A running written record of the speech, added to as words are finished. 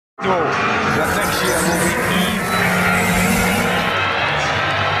That next year will be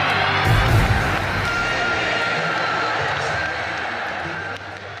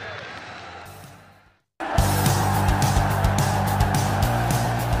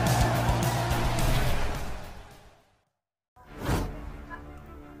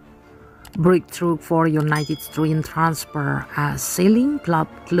breakthrough for United's dream transfer as sailing club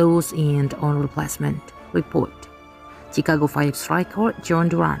close in on replacement. Report. Chicago Fire striker Jhon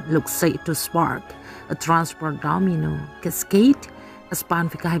Duran looks set to spark a transfer domino cascade as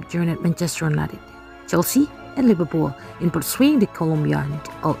Benfica have joined Manchester United, Chelsea and Liverpool in pursuing the Colombian,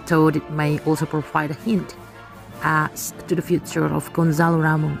 although it may also provide a hint as to the future of Goncalo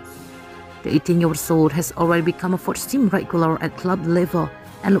Ramos. The 18-year-old has already become a first-team regular at club level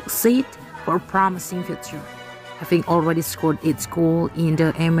and looks set for a promising future, having already scored its goal in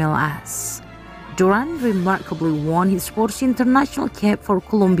the MLS. Dhuran remarkably won his first international cap for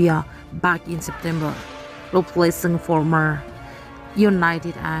Colombia back in September, replacing former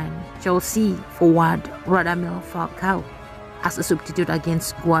United and Chelsea forward Radamel Falcao as a substitute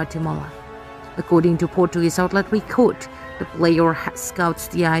against Guatemala. According to Portuguese outlet Record, the player had scouts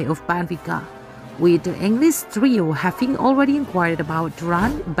the eye of Benfica, with the English trio having already inquired about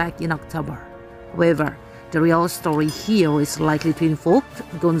Dhuran back in October. However, the real story here is likely to involve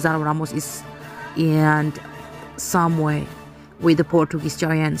Goncalo Ramos in some way, with the Portuguese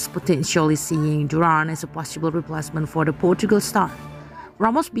giants potentially seeing Dhuran as a possible replacement for the Portugal star.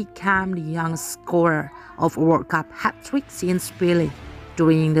 Ramos became the youngest scorer of a World Cup hat-trick since Pele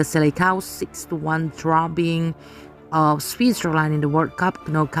during the Selecao's 6-1 drubbing of Switzerland in the World Cup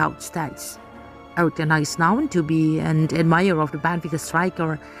knockout stage. Elton is known to be an admirer of the Benfica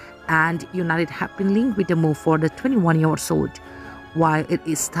striker, and United have been linked with the move for the 21-year-old, while it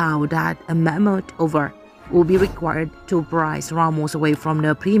is thought that a mammoth offer will be required to price Ramos away from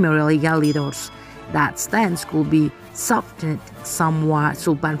the Premier League leaders. That stance could be softened somewhat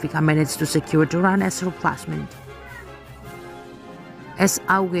so Benfica managed to secure Dhuran as a replacement. As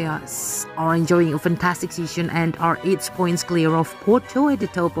Augeas are enjoying a fantastic season and are 8 points clear of Porto at the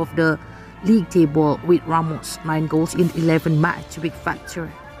top of the league table with Ramos 9 goals in 11 match big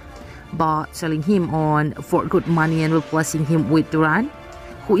factor. But selling him on for good money and replacing him with Dhuran,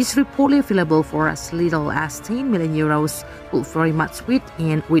 who is reportedly available for as little as 10 million euros, will very much fit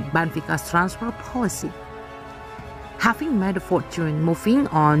in with Benfica's transfer policy. Having made a fortune moving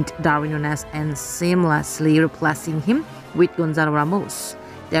on Darwin Núñez and seamlessly replacing him with Goncalo Ramos,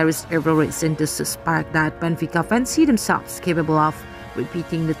 there is every reason to suspect that Benfica fancy themselves capable of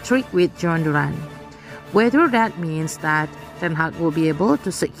repeating the trick with Jhon Duran. Whether that means that Ten Hag will be able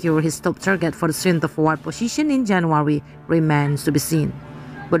to secure his top target for the centre-forward position in January remains to be seen.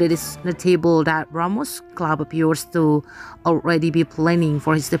 But it is notable that Ramos' club appears to already be planning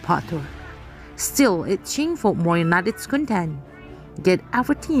for his departure. Still, itching for more United's content. Get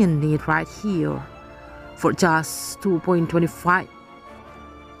everything you need right here for just £2.25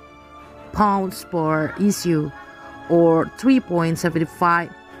 per issue or £3.75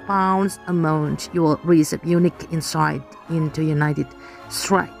 amount. You will receive unique insight into United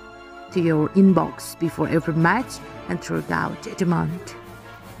straight to your inbox before every match and throughout the month.